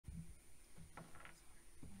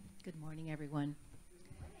Good morning, everyone.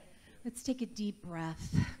 Let's take a deep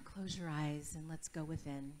breath, close your eyes, and let's go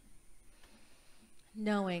within.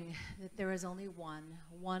 Knowing that there is only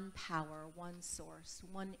one power, one source,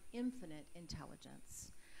 one infinite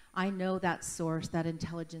intelligence. I know that source, that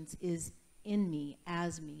intelligence is in me,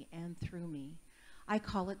 as me, and through me. I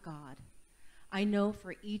call it God. I know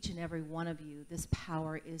for each and every one of you, this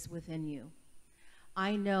power is within you.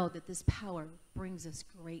 I know that this power brings us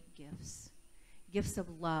great gifts. Gifts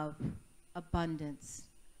of love, abundance,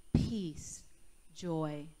 peace,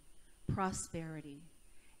 joy, prosperity,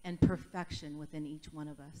 and perfection within each one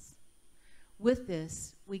of us. With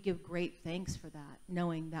this, we give great thanks for that,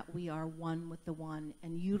 knowing that we are one with the one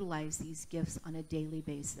and utilize these gifts on a daily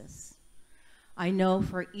basis. I know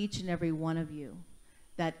for each and every one of you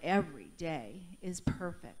that every day is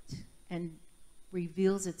perfect and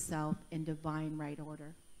reveals itself in divine right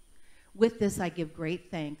order. With this, I give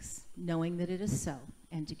great thanks, knowing that it is so,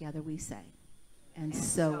 and together we say, and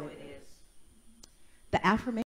so it is. The affirmation